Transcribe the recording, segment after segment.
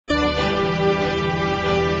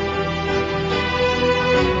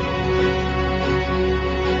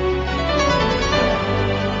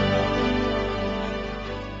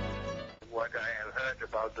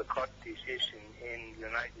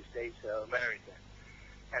America.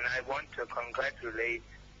 And I want to congratulate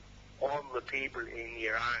all the people in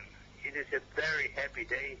Iran. It is a very happy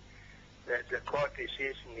day that the court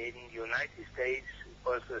decision in the United States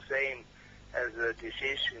was the same as the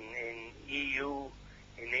decision in EU,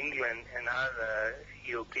 in England, and other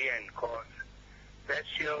European courts. That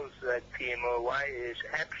shows that PMOY is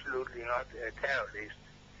absolutely not a terrorist.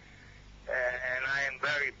 And I am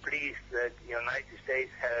very pleased that the United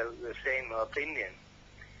States have the same opinion.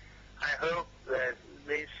 I hope that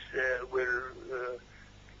this will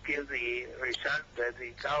give the result that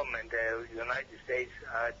the government of the United States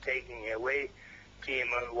are taking away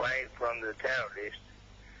PMOY from the terrorists.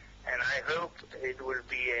 And I hope it will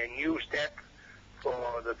be a new step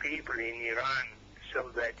for the people in Iran so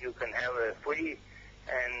that you can have a free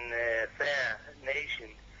and fair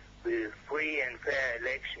nation with free and fair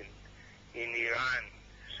elections in Iran,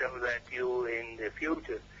 so that you in the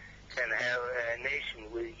future can have a nation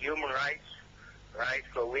with human rights, rights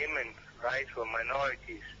for women, rights for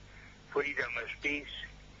minorities, freedom of speech,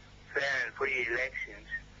 fair and free elections,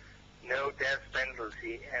 no death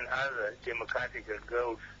penalty, and other democratic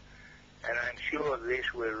goals. And I'm sure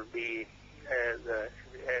this will be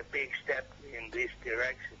a big step in this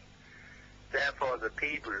direction. Therefore, the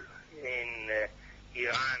people in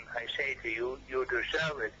Iran, I say to you, you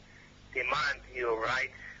deserve it. Demand your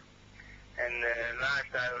rights. And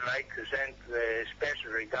last, I would like to send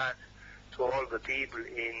special regards to all the people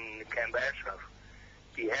in Camp Ashraf.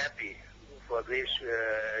 Be happy for this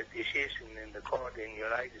decision in the court in the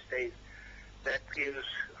United States. That gives,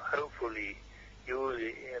 hopefully, you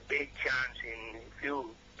a big chance in a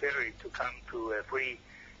few periods to come to a free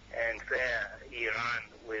and fair Iran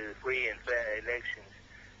with free and fair elections.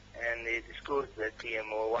 And it is good that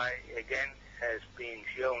PMOY again has been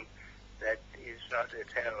shown that it's not a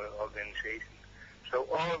terror organization. So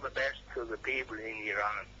all the best to the people in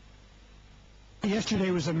Iran.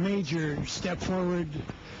 Yesterday was a major step forward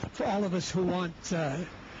for all of us who want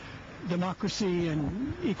democracy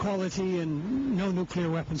and equality and no nuclear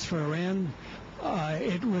weapons for Iran.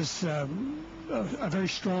 It was a very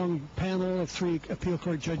strong panel of 3 appeal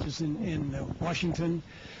court judges in Washington,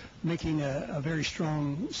 making a very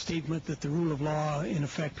strong statement that the rule of law, in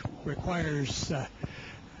effect, requires the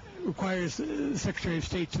Secretary of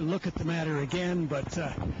State to look at the matter again. But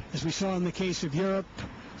as we saw in the case of Europe,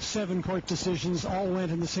 7 court decisions all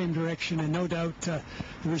went in the same direction, and no doubt the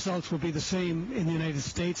results will be the same in the United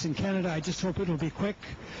States and Canada. I just hope it'll be quick.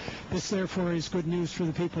 This, therefore, is good news for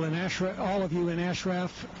the people in Ashraf, all of you in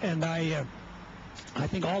Ashraf, and I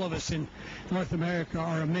think all of us in North America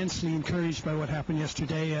are immensely encouraged by what happened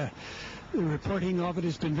yesterday. The reporting of it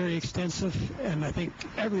has been very extensive, and I think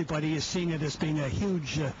everybody is seeing it as being a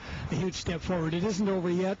huge step forward. It isn't over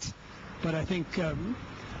yet, but I think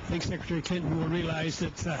Secretary Clinton will realize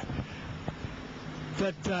that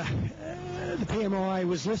the PMOI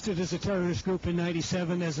was listed as a terrorist group in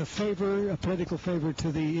 '97 as a political favor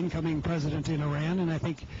to the incoming president in Iran, and I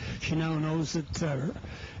think she now knows that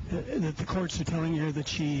the courts are telling her that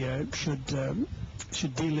she should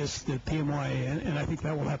delist the PMOI, and I think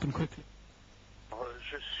that will happen quickly.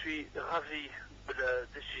 Je suis ravi de la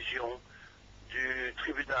décision du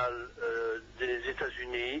tribunal des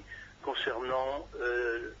États-Unis concernant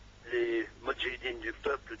les Moudjahidines du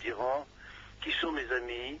peuple d'Iran, qui sont mes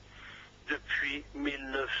amis depuis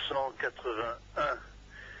 1981.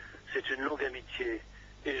 C'est une longue amitié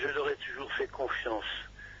et je leur ai toujours fait confiance.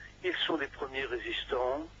 Ils sont les premiers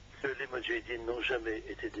résistants. Les Moudjahidines n'ont jamais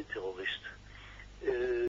été des terroristes.